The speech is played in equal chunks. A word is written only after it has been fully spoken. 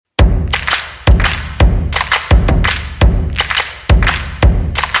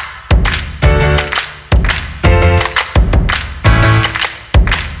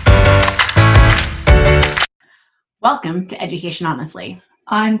Welcome to Education Honestly.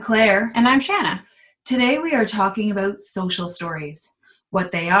 I'm Claire. And I'm Shanna. Today we are talking about social stories,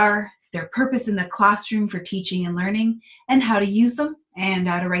 what they are, their purpose in the classroom for teaching and learning, and how to use them and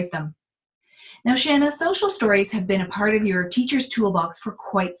how to write them. Now, Shanna, social stories have been a part of your teacher's toolbox for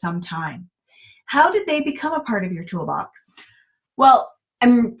quite some time. How did they become a part of your toolbox? Well,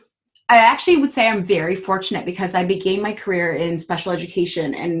 I actually would say I'm very fortunate because I began my career in special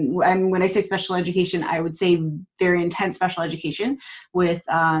education. And when I say special education, I would say very intense special education with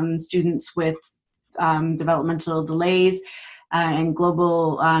students with developmental delays and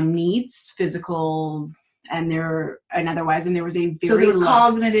global needs, physical and otherwise. And there was a very so they were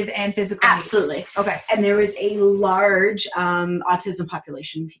cognitive and physical needs. Absolutely. Okay. And there was a large autism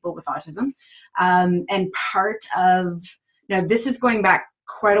population, people with autism. And part of, this is going back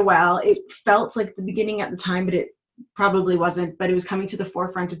quite a while. It felt like the beginning at the time, but it probably wasn't. But it was coming to the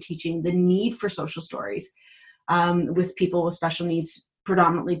forefront of teaching the need for social stories with people with special needs,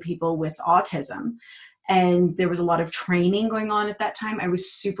 predominantly people with autism. And there was a lot of training going on at that time. I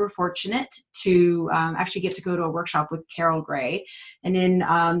was super fortunate to actually get to go to a workshop with Carol Gray. And in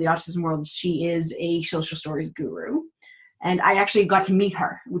the autism world, she is a social stories guru. And I actually got to meet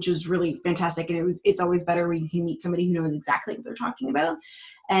her, which was really fantastic. And it's always better when you meet somebody who knows exactly what they're talking about.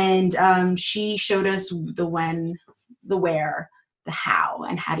 And she showed us the when, the where, the how,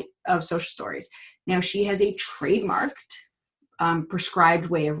 and of social stories. Now, she has a trademarked, prescribed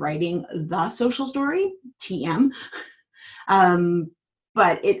way of writing the social story, TM.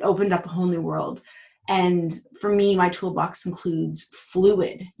 But it opened up a whole new world. And for me, my toolbox includes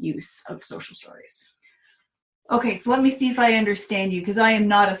fluid use of social stories. Okay, so let me see if I understand you, because I am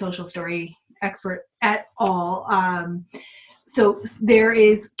not a social story expert at all. So there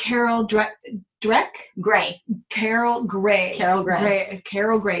is Carol Gray. Carol Gray.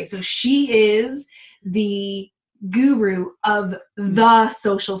 So she is the guru of the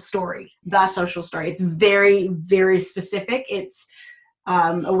social story. The social story. It's very, very specific. It's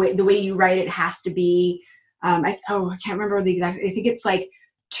the way you write it has to be. I can't remember the exact. I think it's like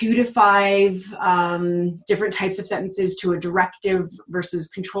 2 to 5 different types of sentences to a directive versus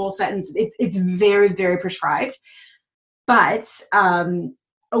control sentence. It's very, very prescribed. But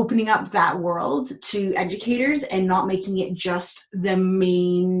opening up that world to educators and not making it just the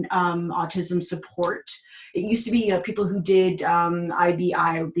main autism support. It used to be people who did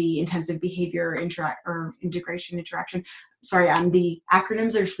IBI, the intensive behavior integration interaction. Sorry, the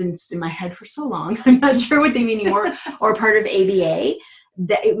acronyms have been in my head for so long. I'm not sure what they mean anymore. Or part of ABA.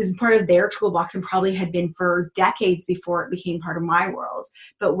 That it was part of their toolbox and probably had been for decades before it became part of my world.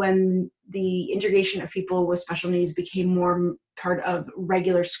 But when the integration of people with special needs became more part of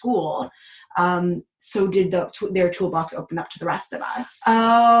regular school, so did their toolbox open up to the rest of us.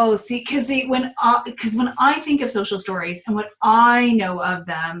 Oh, see, because when I think of social stories and what I know of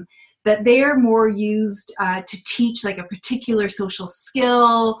them, that they are more used to teach like a particular social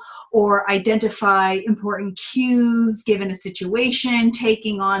skill or identify important cues given a situation,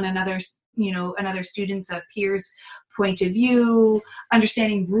 taking on another student's peer's point of view,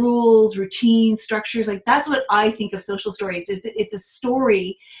 understanding rules, routines, structures. Like that's what I think of social stories. It's a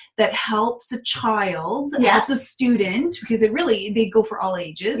story that helps a child, helps a student, because they go for all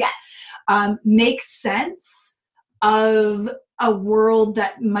ages. Yes, make sense of a world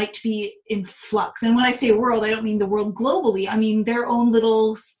that might be in flux. And when I say a world, I don't mean the world globally. I mean their own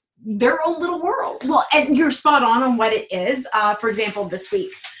little world. Well, and you're spot on what it is. For example, this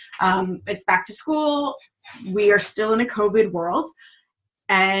week, it's back to school. We are still in a COVID world.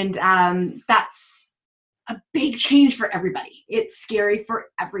 And that's a big change for everybody. It's scary for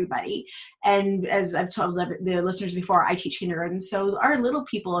everybody. And as I've told the listeners before, I teach kindergarten. So our little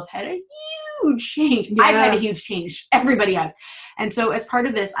people have had a huge change. Yeah. I've had a huge change. Everybody has. And so as part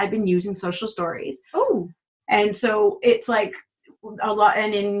of this, I've been using social stories. Oh. And so it's like a lot.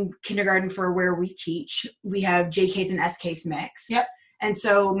 And in kindergarten for where we teach, we have JKs and SKs mix. Yep. And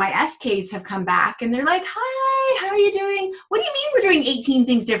so my SKs have come back and they're like, hi, how are you doing? What do you mean we're doing 18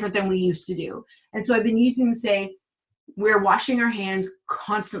 things different than we used to do? And so I've been using them to say, we're washing our hands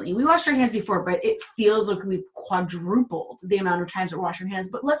constantly. We washed our hands before, but it feels like we've quadrupled the amount of times we're washing our hands.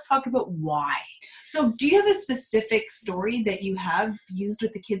 But let's talk about why. So do you have a specific story that you have used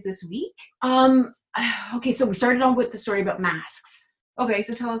with the kids this week? Okay, so we started on with the story about masks. Okay,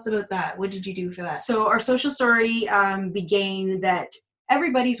 so tell us about that. What did you do for that? So our social story began that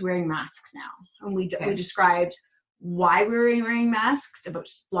everybody's wearing masks now. And we described why we were wearing masks, about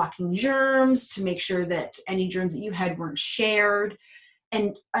blocking germs, to make sure that any germs that you had weren't shared.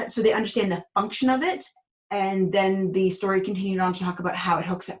 And so they understand the function of it and then the story continued on to talk about how it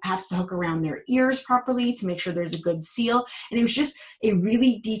has to hook around their ears properly to make sure there's a good seal. And it was just a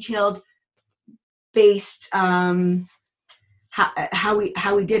really detailed based how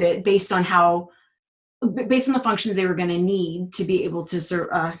we did it based on the functions they were going to need to be able to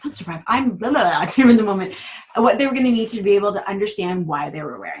not survive. I'm in the moment. What they were going to need to be able to understand why they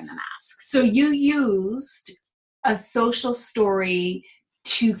were wearing the mask. So you used a social story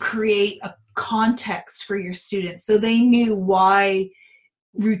to create a context for your students, so they knew why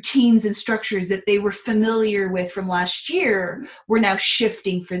routines and structures that they were familiar with from last year were now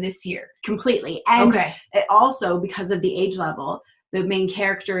shifting for this year. Completely. And it also, because of the age level, the main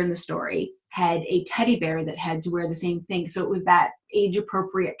character in the story had a teddy bear that had to wear the same thing. So it was that age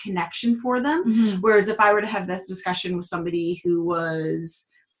appropriate connection for them. Mm-hmm. Whereas if I were to have this discussion with somebody who was,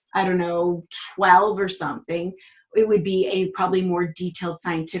 I don't know, 12 or something, it would be a probably more detailed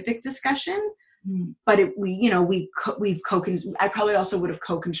scientific discussion. Mm-hmm. But I probably also would have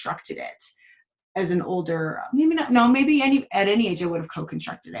co-constructed it as an older, maybe not, no, maybe at any age I would have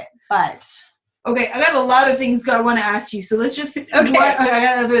co-constructed it, but. Okay, I got a lot of things I want to ask you. So let's just, I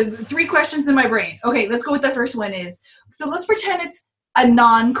got 3 questions in my brain. Okay, let's go with the first one is, so let's pretend it's a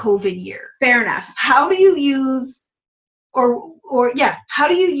non-COVID year. Fair enough. How do you use, how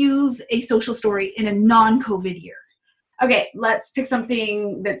do you use a social story in a non-COVID year? Okay, let's pick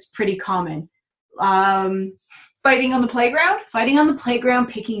something that's pretty common. Fighting on the playground? Fighting on the playground,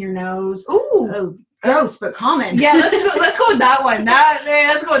 picking your nose. Ooh. Oh, gross, but common. Yeah, let's go with that one.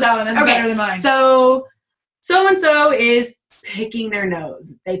 Let's go with that one. That's better than mine. So and so is picking their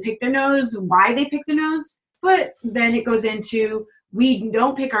nose. They pick their nose, why they pick their nose, but then it goes into, we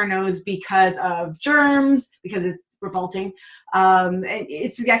don't pick our nose because of germs, because it's revolting. And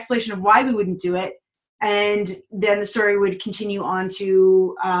it's the explanation of why we wouldn't do it. And then the story would continue on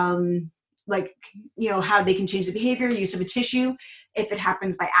to how they can change the behavior, use of a tissue. If it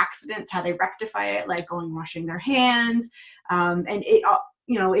happens by accidents, how they rectify it, like washing their hands. And it,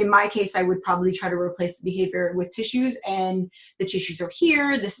 in my case, I would probably try to replace the behavior with tissues, and the tissues are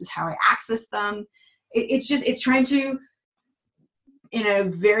here. This is how I access them. It's trying to, in a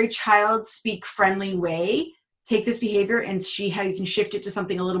very child speak friendly way, take this behavior and see how you can shift it to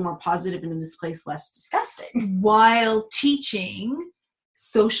something a little more positive and in this case less disgusting. While teaching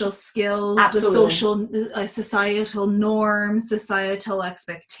social skills, Absolutely. the social, societal norms, societal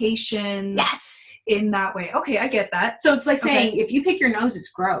expectations. Yes. In that way. Okay, I get that. So it's like saying, if you pick your nose, it's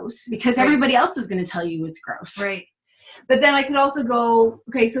gross because everybody else is going to tell you it's gross. Right. But then I could also go,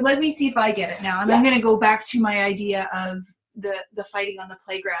 okay, so let me see if I get it now. And I'm going to go back to my idea of the fighting on the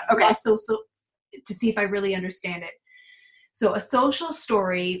playground. Okay. So to see if I really understand it. So a social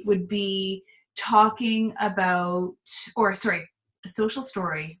story would be talking about, a social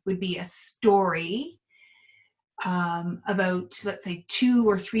story would be a story about, let's say, 2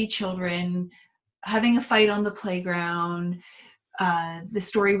 or 3 children having a fight on the playground. The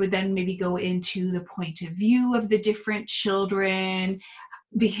story would then maybe go into the point of view of the different children,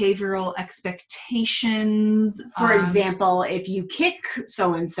 behavioral expectations. For example, if you kick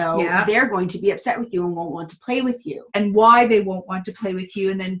so-and-so, they're going to be upset with you and won't want to play with you. And why they won't want to play with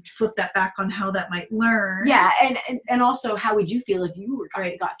you, and then flip that back on how that might learn. Yeah, and also, how would you feel if you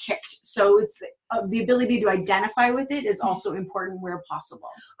got kicked? So it's the ability to identify with it is also important where possible.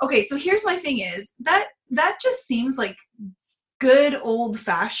 Okay, so here's my thing is, that just seems like good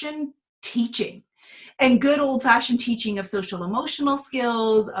old-fashioned teaching. And good old-fashioned teaching of social emotional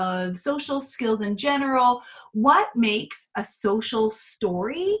skills, of social skills in general. What makes a social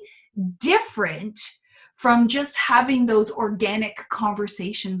story different from just having those organic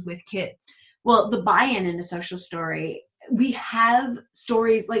conversations with kids? Well, the buy-in in a social story, we have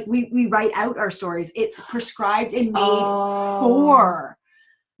stories, like we write out our stories. It's prescribed and made for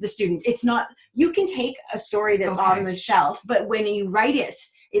the student. It's not, you can take a story that's on the shelf, but when you write it,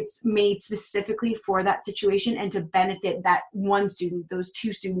 it's made specifically for that situation and to benefit that one student, those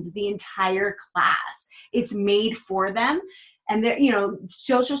 2 students, the entire class. It's made for them. And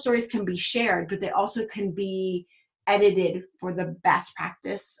social stories can be shared, but they also can be edited for the best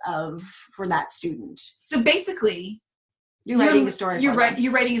practice for that student. So basically, you're writing a story. You're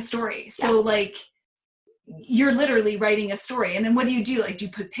writing a story. So you're literally writing a story. And then what do you do? Like, do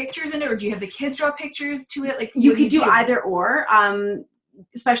you put pictures in it, or do you have the kids draw pictures to it? Like, you could do either or.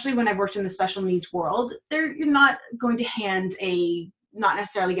 Especially when I've worked in the special needs world, you're not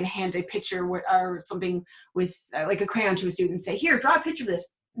necessarily going to hand a picture or something with like a crayon to a student and say, here, draw a picture of this.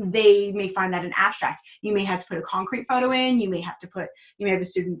 they may find that an abstract. You may have to put a concrete photo in. You may have a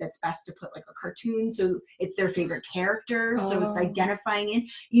student that's best to put like a cartoon, so it's their favorite character. So it's identifying in.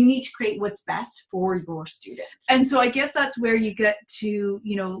 You need to create what's best for your student. And so I guess that's where you get to,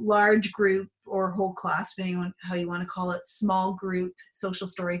 large group or whole class, depending on how you want to call it, small group social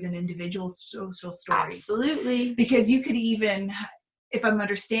stories and individual social stories. Absolutely. Because you could even, if I'm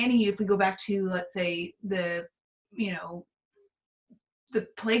understanding you, if we go back to, let's say, the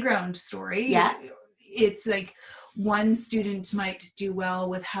playground story. Yeah. It's like one student might do well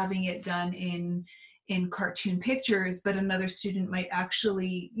with having it done in cartoon pictures, but another student might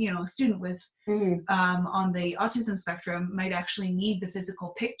actually, a student with on the autism spectrum might actually need the physical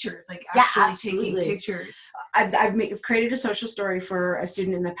pictures, like actually taking pictures. I've created a social story for a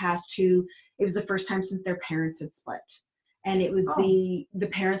student in the past who, it was the first time since their parents had split. And it was the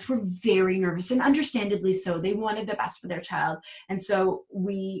parents were very nervous, and understandably so. They wanted the best for their child. And so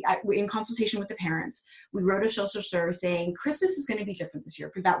we in consultation with the parents, we wrote a social story saying Christmas is going to be different this year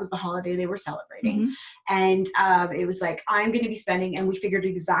because that was the holiday they were celebrating. And it was like, I'm going to be spending, and we figured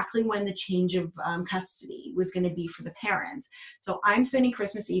exactly when the change of custody was going to be for the parents. So I'm spending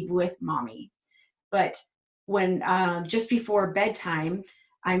Christmas Eve with mommy. But when just before bedtime,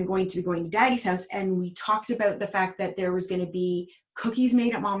 I'm going to be going to daddy's house. And we talked about the fact that there was going to be cookies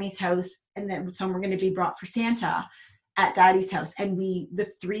made at mommy's house, and then some were going to be brought for Santa at daddy's house. And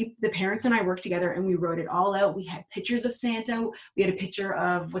the parents and I worked together and we wrote it all out. We had pictures of Santa. We had a picture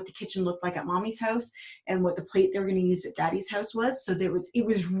of what the kitchen looked like at mommy's house and what the plate they were going to use at daddy's house was. So it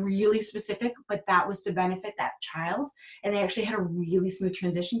was really specific, but that was to benefit that child. And they actually had a really smooth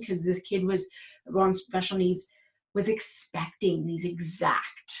transition because this kid was on special needs, was expecting these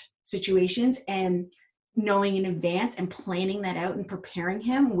exact situations, and knowing in advance and planning that out and preparing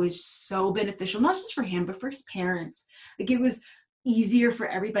him was so beneficial, not just for him, but for his parents. Like, it was easier for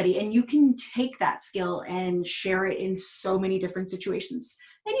everybody. And you can take that skill and share it in so many different situations.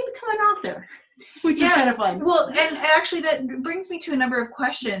 And you become an author, which is kind of fun. Well, and actually that brings me to a number of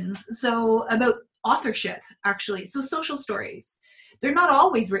questions. So about authorship, actually. So social stories, they're not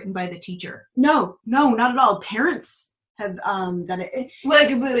always written by the teacher. No, not at all. Parents have done it.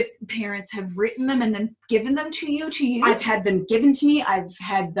 Like parents have written them and then given them to you to use? I've had them given to me. I've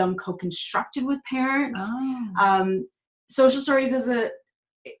had them co-constructed with parents. Social stories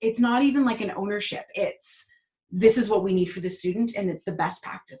it's not even like an ownership. It's, this is what we need for the student, and it's the best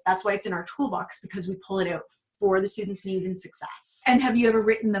practice. That's why it's in our toolbox, because we pull it out for the student's need and success. And have you ever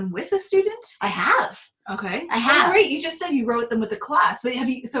written them with a student? I have. Okay. I have. Oh, great. You just said you wrote them with the class, but have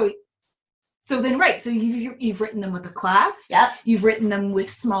you, so you've written them with a class. Yep. You've written them with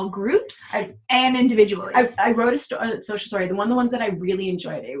small groups and individually. I wrote a social story. The ones that I really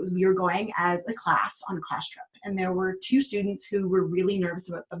enjoyed, it was, we were going as a class on a class trip, and there were two students who were really nervous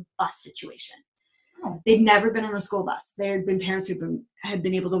about the bus situation. They'd never been on a school bus. There had been parents who had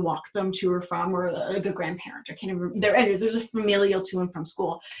been able to walk them to or from, or like a grandparent. I can't even remember. There's a familial to and from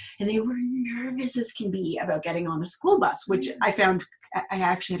school. And they were nervous as can be about getting on a school bus, which I found, I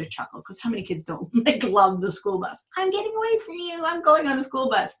actually had a chuckle, because how many kids don't love the school bus? I'm getting away from you. I'm going on a school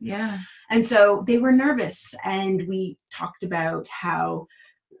bus. Yeah. And so they were nervous. And we talked about how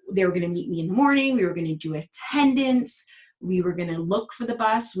they were going to meet me in the morning. We were going to do attendance. We were going to look for the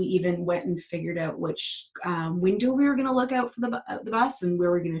bus. We even went and figured out which window we were going to look out for the bus, and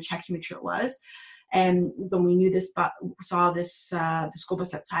where we were going to check to make sure it was. And when we knew saw the school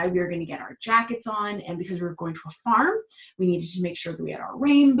bus outside, we were going to get our jackets on. And because we were going to a farm, we needed to make sure that we had our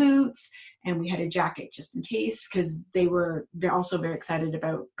rain boots, and we had a jacket just in case, because they're also very excited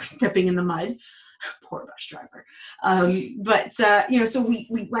about stepping in the mud. Poor bus driver. So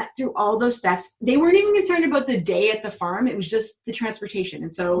we went through all those steps. They weren't even concerned about the day at the farm. It was just the transportation.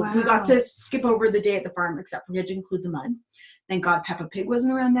 And so we got to skip over the day at the farm, except we had to include the mud. Thank God Peppa Pig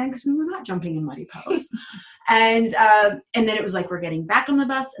wasn't around then, because we were not jumping in muddy puddles. And then it was like, we're getting back on the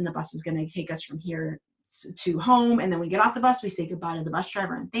bus, and the bus is going to take us from here to home. And then we get off the bus, we say goodbye to the bus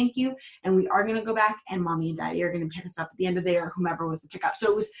driver and thank you. And we are going to go back, and mommy and daddy are going to pick us up at the end of the day, or whomever was the pickup.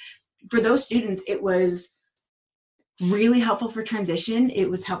 So it was, for those students, it was really helpful for transition. It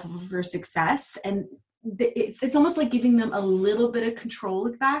was helpful for success. And it's almost like giving them a little bit of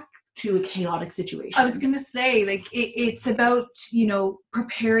control back to a chaotic situation. I was going to say, like, it's about,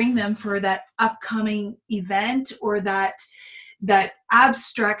 preparing them for that upcoming event, or that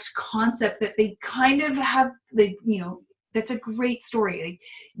abstract concept that they kind of have, That's a great story. Like,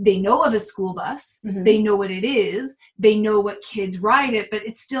 they know of a school bus. Mhm. They know what it is. They know what kids ride it, but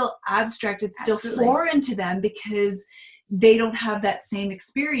it's still abstract. It's still Absolutely. foreign to them because they don't have that same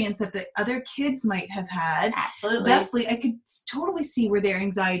experience that the other kids might have had. Absolutely. Thusly, I could totally see where their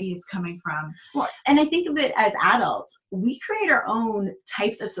anxiety is coming from. Well, and I think of it as adults, we create our own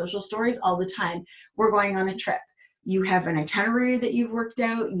types of social stories all the time. We're going on a trip. You have an itinerary that you've worked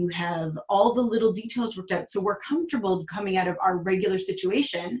out. You have all the little details worked out. So we're comfortable coming out of our regular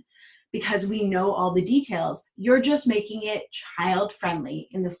situation because we know all the details. You're just making it child-friendly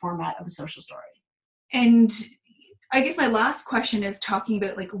in the format of a social story. And I guess my last question is talking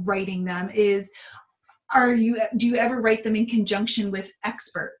about like writing them is, do you ever write them in conjunction with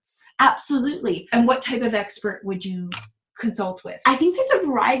experts? Absolutely. And what type of expert would you consult with? I think there's a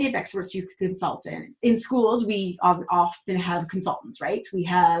variety of experts you could consult in. In schools, we often have consultants, right? We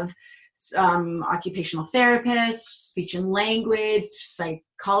have occupational therapists, speech and language,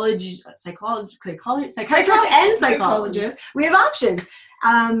 psychologists, and psychologists. We have options.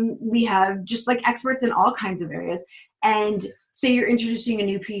 We have just like experts in all kinds of areas. And say you're introducing a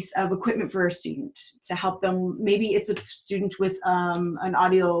new piece of equipment for a student to help them. Maybe it's a student with an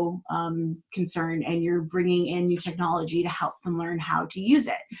audio concern, and you're bringing in new technology to help them learn how to use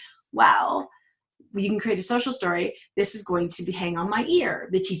it. Well, you can create a social story. This is going to be hang on my ear.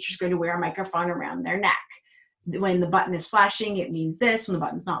 The teacher's going to wear a microphone around their neck. When the button is flashing, it means this. When the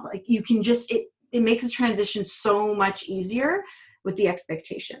button's not, like, you can just, it makes the transition so much easier with the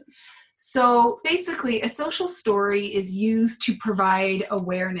expectations. So basically, a social story is used to provide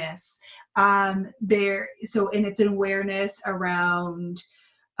awareness. And it's an awareness around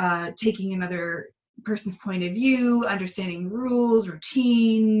taking another person's point of view, understanding rules,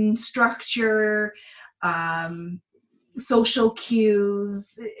 routine, structure, social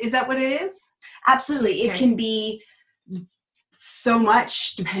cues. Is that what it is? Absolutely. Okay. It can be so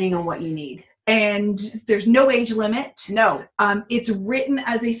much depending on what you need. And there's no age limit. No. It's written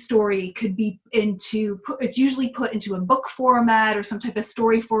as a story. It could be it's usually put into a book format or some type of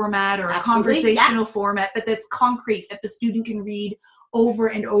story format or Absolutely. a conversational format, but that's concrete, that the student can read over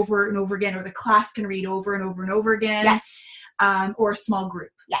and over and over again, or the class can read over and over and over again. Yes. Or a small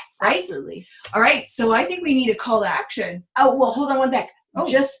group. Yes, right? Absolutely. All right. So I think we need a call to action. Oh, well, hold on one sec. Oh.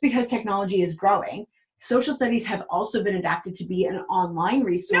 Just because technology is growing, social studies have also been adapted to be an online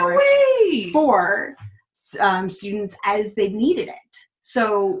resource for students as they've needed it.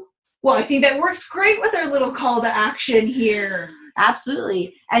 So, well, I think that works great with our little call to action here.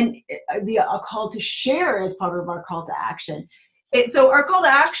 Absolutely. And a call to share is part of our call to action. So our call to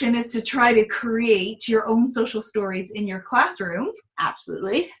action is to try to create your own social stories in your classroom.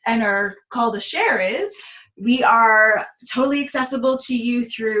 Absolutely. And our call to share is? We are totally accessible to you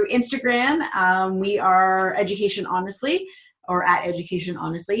through Instagram. We are Education Honestly, or at Education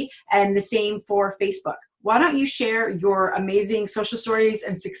Honestly, and the same for Facebook. Why don't you share your amazing social stories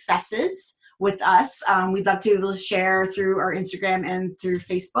and successes with us? We'd love to be able to share through our Instagram and through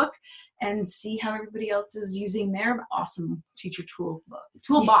Facebook and see how everybody else is using their awesome teacher toolbox.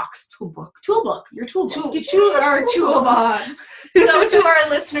 Your toolbox. Our toolbox. So to our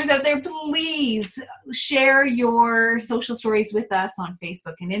listeners out there, please share your social stories with us on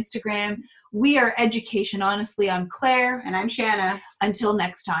Facebook and Instagram. We are Education Honestly. I'm Claire. And I'm Shanna. Until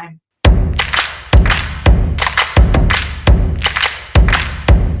next time.